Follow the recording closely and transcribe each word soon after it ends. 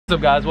What's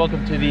up guys,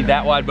 welcome to the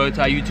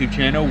Thatwide.bowtie YouTube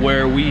channel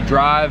where we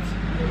drive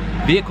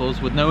vehicles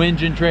with no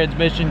engine,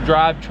 transmission,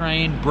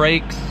 drivetrain,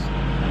 brakes,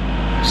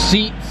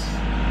 seats.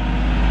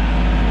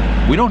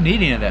 We don't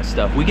need any of that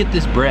stuff. We get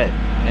this bread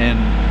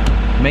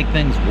and make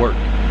things work.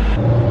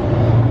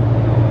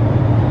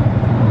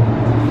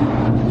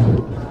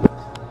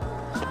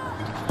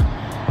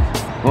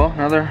 Well,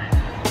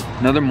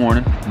 another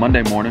morning,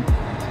 Monday morning.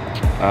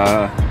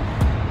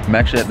 I'm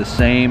actually at the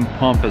same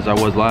pump as I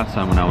was last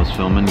time when I was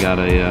filming. Got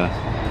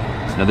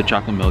another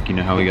chocolate milk, you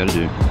know how we gotta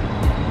do.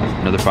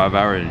 Another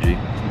 5-hour energy,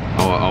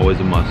 always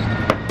a must.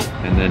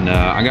 And then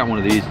I got one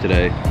of these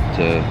today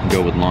to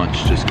go with lunch,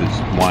 just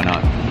cause why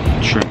not?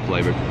 Shrimp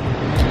flavored.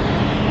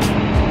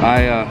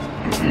 I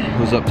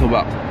was up till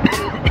about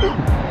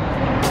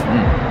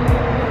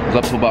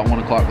 1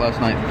 o'clock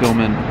last night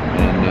filming,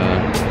 and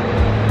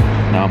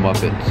now I'm up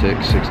at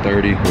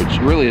 6:30, which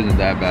really isn't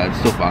that bad. It's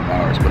still 5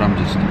 hours, but I'm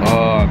just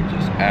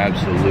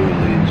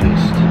absolutely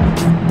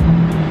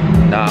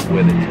not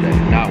with it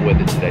today. Not with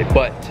it today.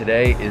 But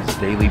today is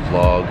daily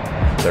vlog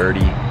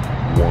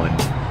 31.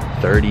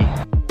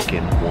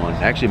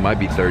 Actually, it might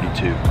be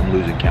 32. I'm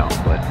losing count,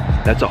 but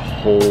that's a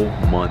whole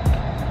month.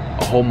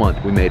 A whole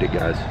month. We made it,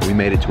 guys. We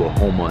made it to a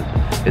whole month.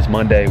 It's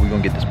Monday. We're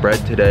gonna get this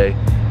bread today.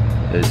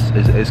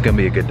 It's gonna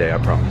be a good day, I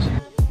promise.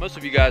 Most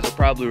of you guys will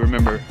probably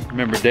remember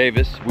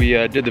Davis. We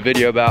did the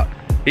video about,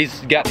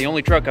 he's got the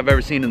only truck I've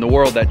ever seen in the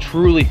world that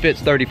truly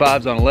fits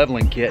 35s on a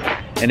leveling kit,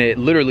 and it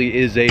literally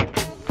is a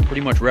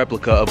pretty much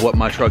replica of what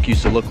my truck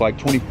used to look like.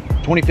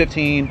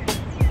 2015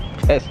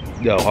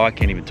 I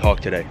can't even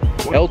talk today.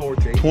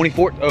 2014.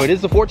 24. Oh, it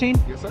is the 14?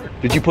 Yes, sir.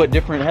 Did you put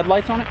different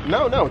headlights on it?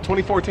 No,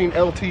 2014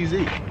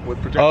 LTZ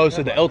with projectors. Oh,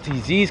 so the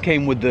LTZs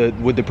came with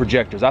the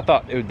projectors. I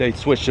thought they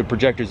switched to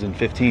projectors in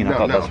 15. I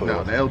thought that's what it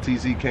was. The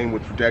LTZ came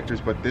with projectors,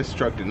 but this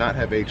truck did not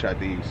have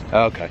HIDs.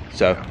 Okay,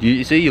 so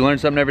you see, you learn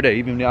something every day,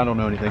 even I don't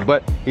know anything.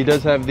 But he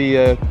does have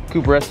the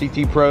Cooper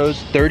STT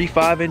Pros,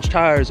 35-inch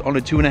tires on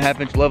a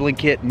 2.5-inch leveling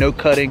kit, no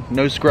cutting,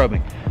 no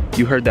scrubbing.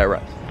 You heard that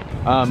right.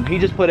 He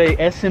just put a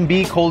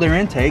SMB cold air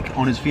intake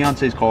on his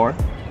fiance's car,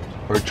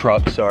 or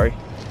truck, sorry.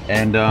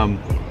 And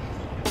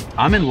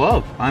I'm in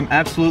love. I'm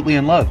absolutely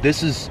in love.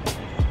 This is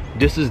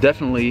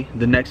definitely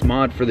the next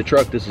mod for the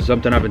truck. This is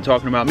something I've been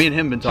talking about. Me and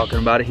him been talking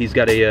about it. He's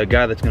got a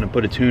guy that's gonna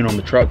put a tune on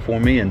the truck for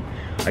me, and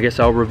I guess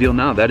I'll reveal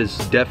now. That is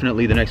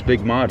definitely the next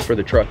big mod for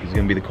the truck. Is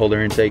gonna be the cold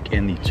air intake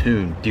and the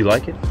tune. Do you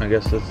like it? I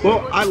guess that's...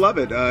 Well, I love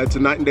it. It's a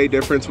night and day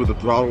difference with the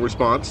throttle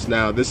response.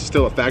 Now, this is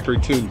still a factory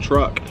tuned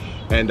truck,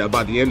 and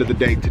by the end of the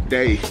day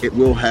today, it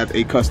will have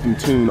a custom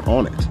tune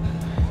on it.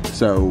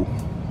 So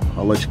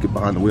I'll let you get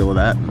behind the wheel of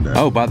that. And,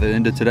 oh, by the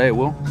end of today it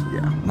will?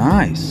 Yeah.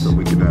 Nice. So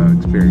we can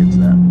experience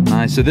that.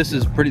 Nice. So this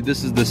is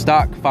the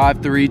stock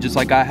 5.3, just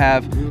like I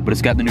have, but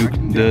it's got the new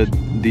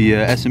the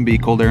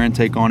SMB cold air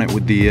intake on it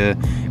with the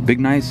big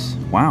nice,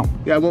 wow.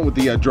 Yeah, I went with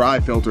the dry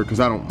filter because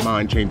I don't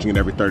mind changing it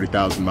every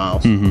 30,000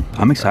 miles.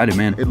 I'm excited,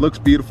 man. It looks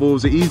beautiful. It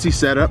was an easy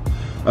setup.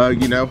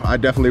 You know, I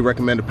definitely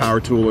recommend a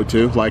power tool or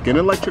two, like an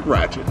electric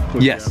ratchet.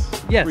 Yes.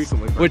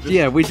 Which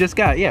we just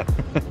got. Yeah.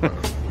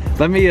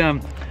 Let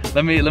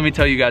me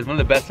tell you guys, one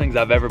of the best things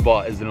I've ever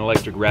bought is an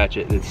electric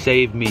ratchet. It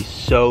saved me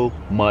so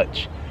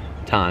much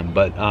time.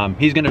 But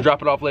he's gonna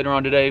drop it off later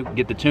on today,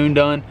 get the tune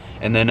done,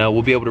 and then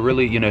we'll be able to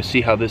really, you know, see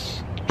how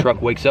this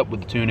truck wakes up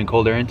with the tune and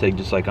cold air intake,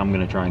 just like I'm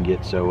gonna try and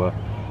get. So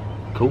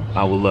cool.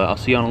 I'll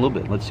see you on a little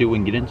bit. Let's see what we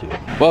can get into.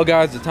 Well,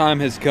 guys, the time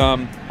has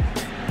come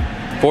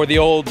for the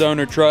old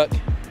donor truck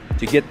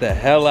to get the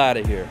hell out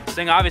of here. This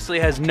thing obviously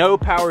has no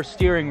power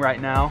steering right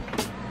now,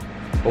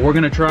 but we're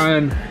gonna try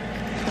and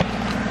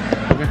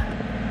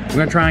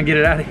get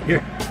it out of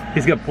here.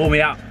 He's gonna pull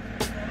me out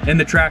in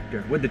the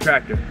tractor, with the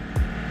tractor.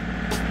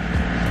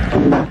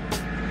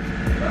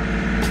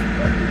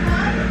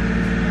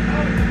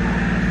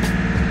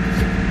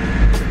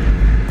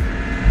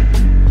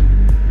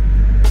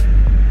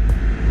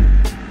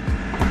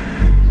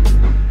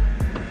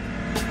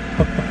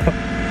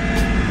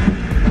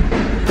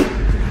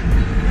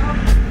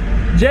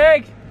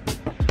 Jake,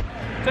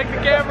 take the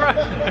camera.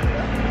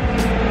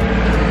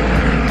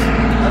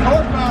 That's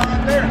horsepower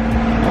right there.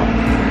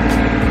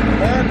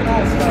 American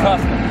horsepower.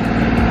 Custom.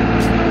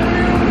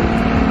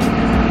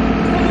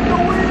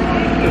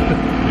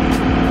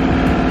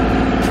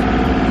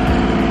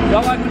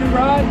 Y'all like the new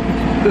ride?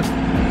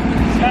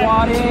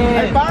 Squat in.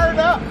 Hey, fire it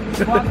up.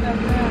 Squat that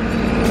down.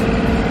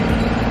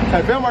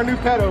 Hey, film our new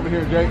pet over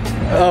here, Jake.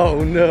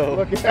 Oh no.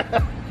 Look at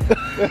that.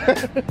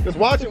 Just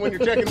watch it when you're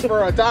checking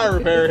for a tire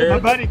repair here. My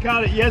buddy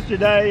caught it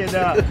yesterday, and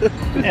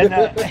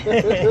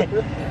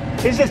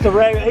he's just a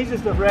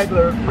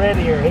regular red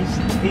ear.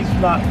 He's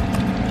not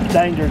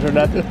dangerous or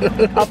nothing.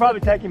 I'll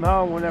probably take him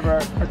home whenever,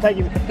 or take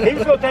him. He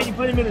was gonna take him,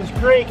 put him in his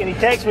creek, and he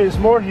texted me this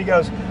morning. He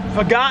goes,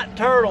 "Forgot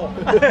turtle."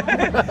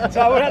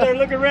 So I went out there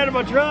looking around at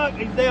my truck.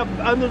 He's down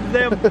under the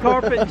damn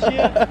carpet and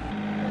shit.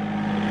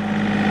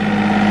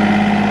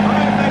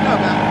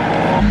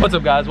 What's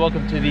up, guys?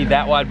 Welcome to the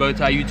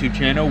Thatwide.bowtie YouTube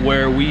channel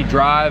where we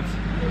drive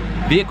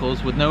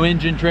vehicles with no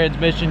engine,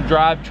 transmission,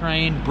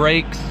 drivetrain,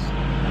 brakes,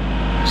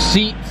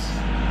 seats.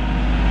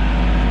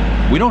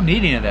 We don't need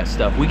any of that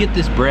stuff. We get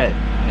this bread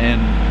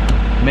and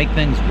make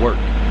things work.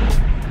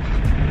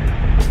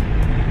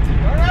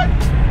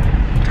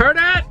 Turn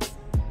it!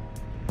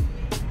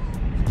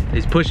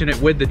 He's pushing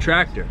it with the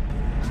tractor.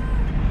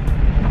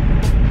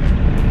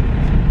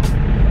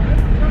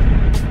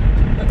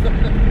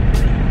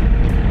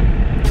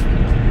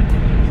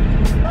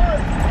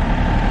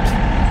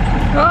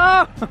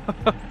 Ah!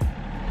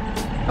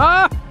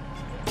 Ah!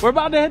 We're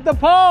about to hit the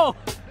pole.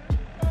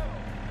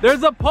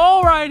 There's a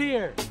pole right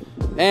here.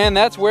 And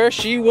that's where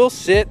she will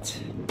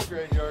sit.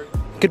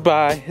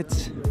 Goodbye.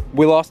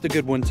 We lost a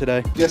good one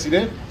today. Yes, he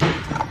did.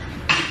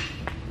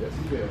 Yes,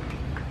 he did.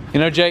 You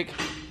know, Jake,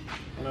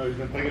 I know he's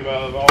been thinking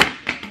about it all.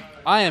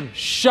 I am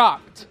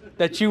shocked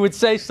that you would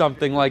say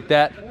something like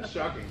that. That's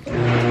shocking.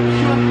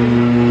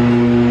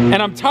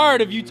 And I'm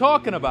tired of you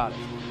talking about it.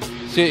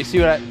 See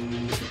what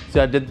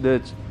I did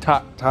the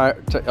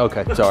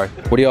okay, sorry.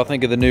 What do y'all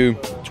think of the new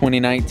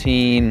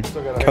 2019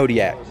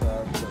 Kodiak?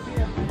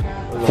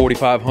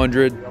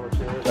 4500.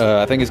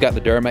 I think it's got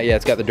the Duramax. Yeah,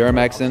 it's got the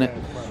Duramax in it.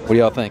 What do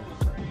y'all think?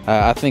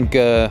 I think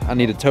I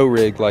need a tow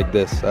rig like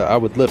this. I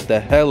would lift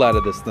the hell out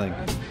of this thing.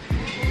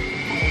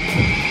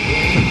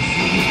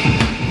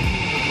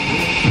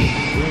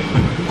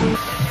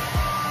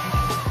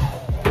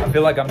 I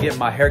feel like I'm getting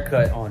my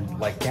haircut on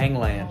like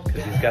Gangland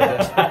because he's got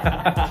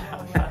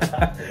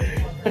that.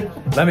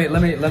 Let me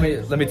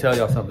tell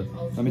y'all something.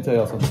 Let me tell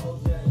y'all something.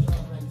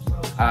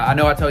 I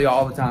know I tell y'all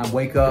all the time,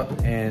 wake up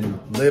and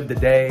live the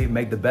day,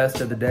 make the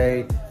best of the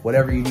day,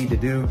 whatever you need to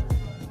do.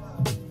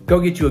 Go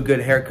get you a good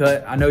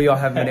haircut. I know y'all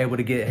haven't been able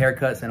to get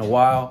haircuts in a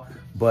while,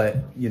 but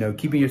you know,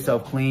 keeping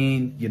yourself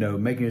clean, you know,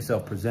 making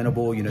yourself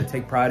presentable, you know,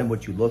 take pride in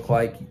what you look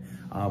like.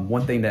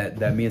 One thing that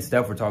me and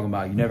Steph were talking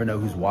about, you never know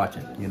who's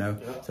watching, you know?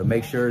 So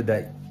make sure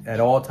that at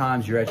all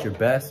times you're at your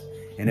best.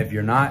 And if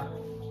you're not,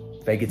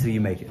 fake it till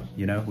you make it,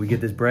 you know? We get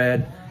this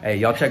bread. Hey,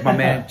 y'all check my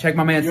man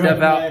Steph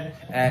out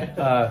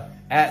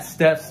at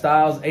Steph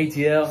Styles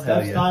ATL.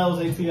 Steph Styles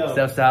ATL.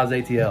 Steph Styles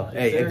ATL.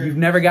 Hey, sir. if you've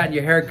never gotten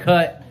your hair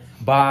cut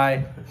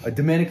by a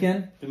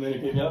Dominican,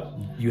 Yep.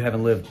 you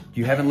haven't lived.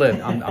 You haven't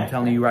lived. I'm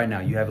telling you right now,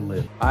 you haven't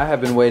lived. I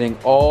have been waiting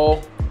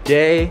all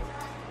day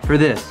for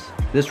this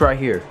right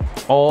here,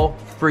 all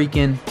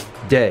freaking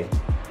day.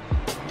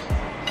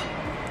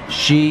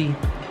 She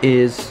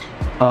is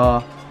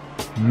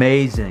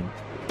amazing.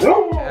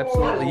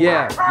 Absolutely,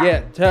 yeah.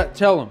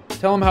 Tell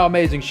them how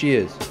amazing she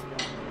is.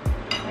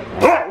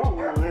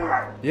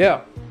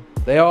 Yeah,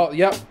 they all,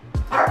 yep.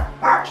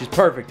 She's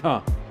perfect, huh?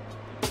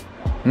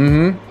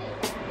 Mm-hmm.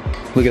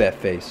 Look at that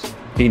face.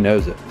 He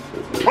knows it.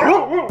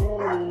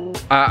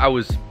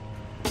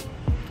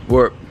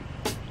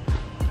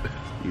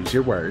 Use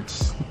your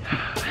words.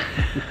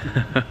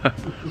 I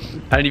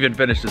didn't even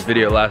finish this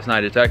video last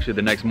night. It's actually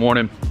the next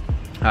morning.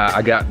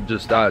 I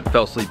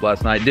fell asleep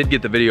last night. Did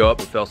get the video up,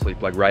 but fell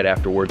asleep like right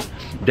afterwards.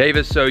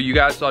 Davis, so you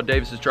guys saw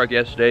Davis's truck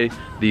yesterday,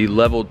 the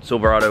leveled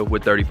Silverado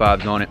with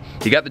 35s on it.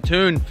 He got the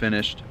tune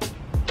finished.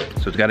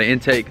 So it's got an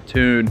intake,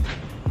 tune,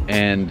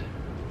 and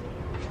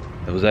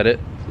was that it?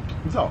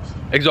 Exhaust.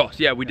 Exhaust,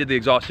 yeah, we did the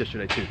exhaust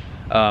yesterday too.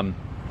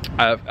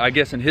 I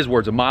guess in his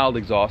words, a mild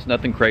exhaust,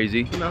 nothing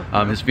crazy. No,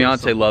 his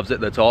fiance loves it,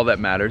 that's all that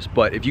matters.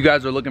 But if you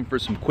guys are looking for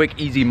some quick,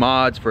 easy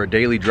mods for a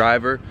daily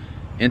driver,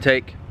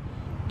 intake,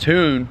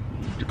 tune,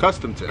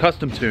 custom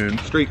tune,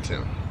 street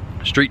tune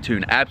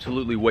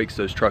absolutely wakes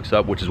those trucks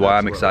up, which is why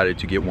I'm excited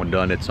to get one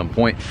done at some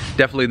point.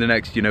 Definitely the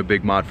next, you know,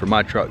 big mod for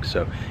my truck.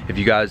 So if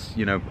you guys,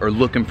 you know, are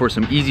looking for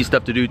some easy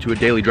stuff to do to a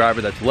daily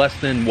driver that's less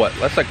than what?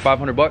 That's like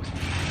 500 bucks?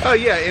 Oh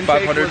yeah, intake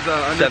 500, was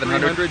under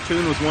 700. 300,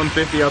 tune was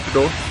 150 out the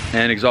door.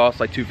 And exhaust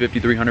like 250,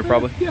 300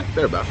 probably? Yeah,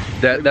 thereabouts.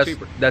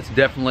 That's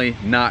definitely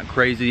not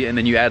crazy. And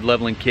then you add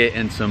leveling kit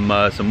and some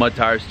mud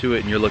tires to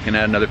it and you're looking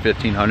at another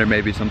 1500,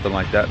 maybe something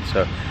like that.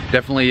 So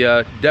definitely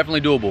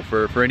doable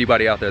for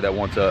anybody out there that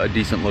wants a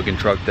decent looking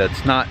truck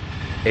that's not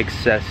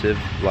excessive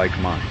like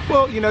mine.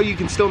 Well, you know, you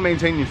can still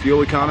maintain your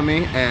fuel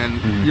economy,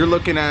 and you're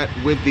looking at,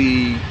 with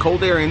the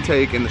cold air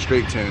intake and the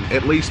straight tune,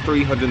 at least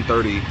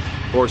 330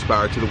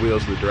 horsepower to the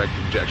wheels of the direct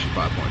injection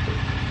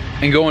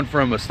 5.3. And going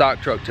from a stock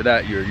truck to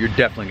that, you're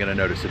definitely going to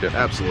notice a difference.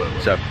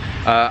 Absolutely. So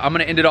I'm going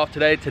to end it off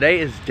today.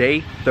 Today is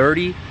day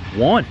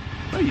 31.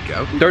 There you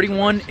go.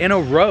 31 in a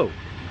row.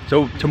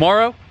 So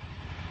tomorrow,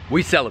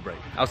 we celebrate.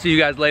 I'll see you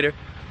guys later.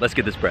 Let's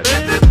get this bread.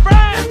 That's what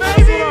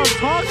I'm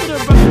talking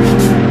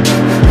about.